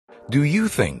Do you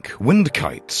think wind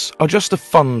kites are just a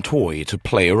fun toy to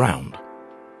play around?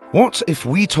 What if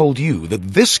we told you that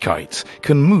this kite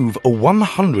can move a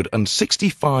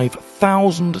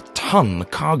 165,000-ton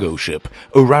cargo ship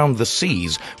around the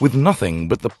seas with nothing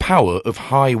but the power of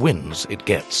high winds it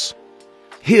gets?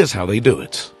 Here's how they do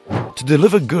it. To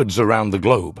deliver goods around the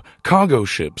globe, cargo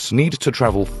ships need to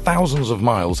travel thousands of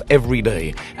miles every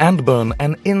day and burn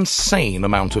an insane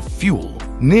amount of fuel,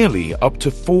 nearly up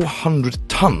to 400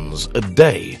 tons a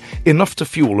day, enough to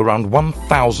fuel around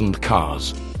 1,000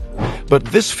 cars. But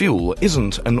this fuel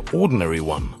isn't an ordinary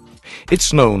one.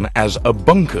 It's known as a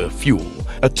bunker fuel,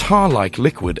 a tar-like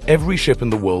liquid every ship in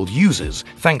the world uses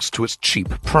thanks to its cheap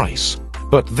price.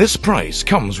 But this price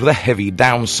comes with a heavy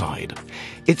downside.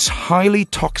 It's highly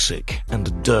toxic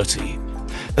and dirty.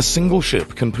 A single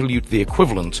ship can pollute the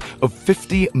equivalent of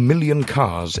 50 million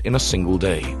cars in a single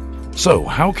day. So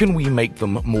how can we make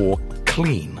them more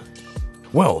clean?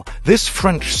 Well, this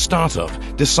French startup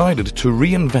decided to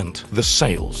reinvent the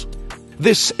sails.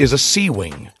 This is a Sea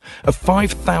Wing, a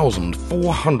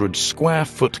 5,400 square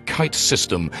foot kite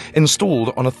system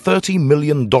installed on a $30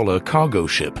 million cargo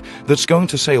ship that's going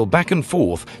to sail back and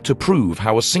forth to prove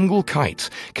how a single kite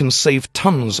can save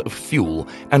tons of fuel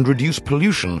and reduce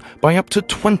pollution by up to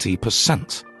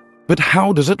 20%. But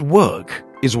how does it work,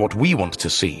 is what we want to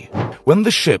see. When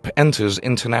the ship enters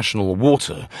international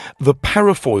water, the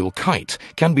parafoil kite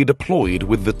can be deployed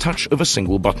with the touch of a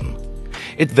single button.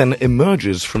 It then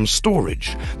emerges from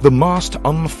storage, the mast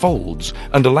unfolds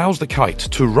and allows the kite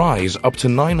to rise up to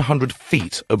 900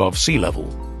 feet above sea level.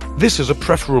 This is a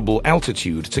preferable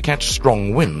altitude to catch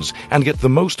strong winds and get the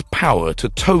most power to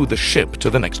tow the ship to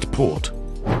the next port.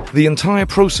 The entire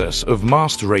process of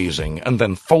mast raising and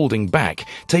then folding back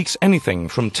takes anything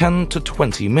from 10 to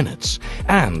 20 minutes,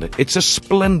 and it's a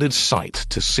splendid sight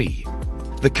to see.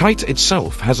 The kite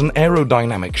itself has an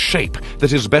aerodynamic shape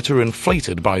that is better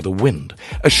inflated by the wind,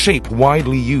 a shape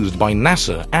widely used by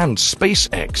NASA and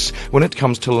SpaceX when it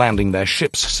comes to landing their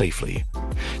ships safely.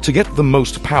 To get the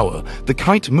most power, the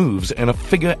kite moves in a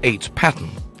figure-8 pattern.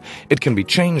 It can be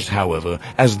changed, however,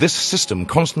 as this system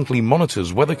constantly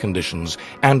monitors weather conditions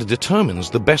and determines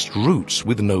the best routes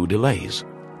with no delays.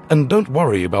 And don't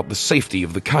worry about the safety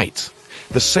of the kite.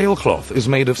 The sailcloth is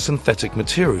made of synthetic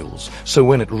materials, so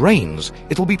when it rains,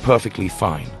 it'll be perfectly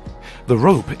fine. The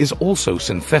rope is also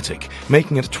synthetic,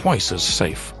 making it twice as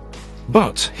safe.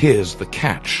 But here's the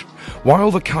catch.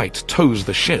 While the kite tows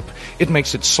the ship, it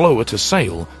makes it slower to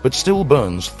sail, but still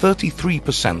burns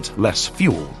 33% less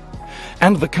fuel.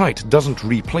 And the kite doesn't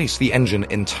replace the engine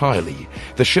entirely.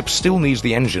 The ship still needs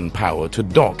the engine power to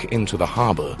dock into the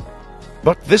harbor.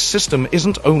 But this system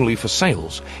isn't only for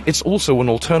sails, it's also an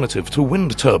alternative to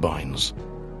wind turbines.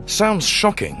 Sounds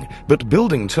shocking, but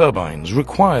building turbines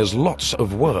requires lots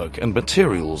of work and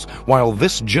materials, while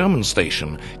this German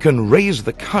station can raise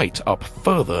the kite up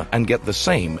further and get the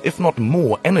same, if not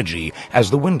more, energy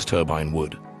as the wind turbine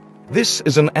would. This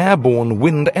is an airborne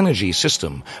wind energy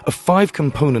system, a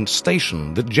 5-component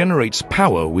station that generates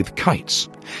power with kites.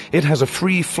 It has a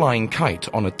free-flying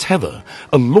kite on a tether,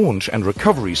 a launch and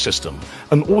recovery system,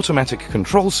 an automatic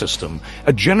control system,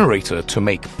 a generator to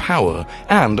make power,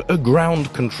 and a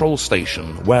ground control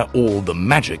station where all the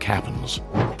magic happens.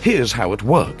 Here's how it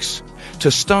works. To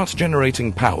start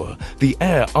generating power, the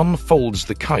air unfolds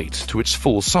the kite to its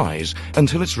full size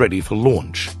until it's ready for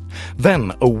launch.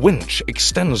 Then a winch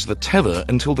extends the tether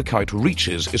until the kite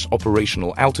reaches its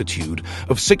operational altitude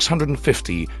of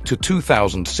 650 to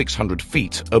 2,600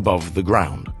 feet above the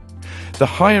ground. The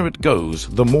higher it goes,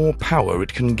 the more power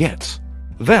it can get.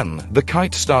 Then the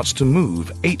kite starts to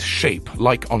move 8-shape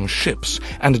like on ships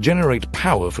and generate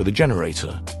power for the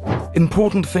generator.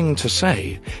 Important thing to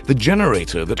say, the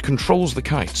generator that controls the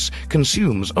kites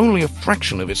consumes only a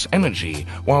fraction of its energy,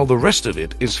 while the rest of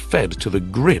it is fed to the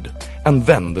grid, and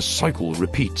then the cycle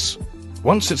repeats.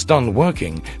 Once it's done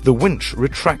working, the winch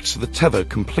retracts the tether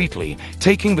completely,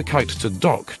 taking the kite to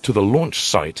dock to the launch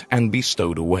site and be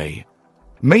stowed away.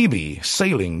 Maybe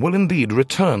sailing will indeed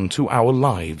return to our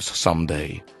lives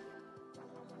someday.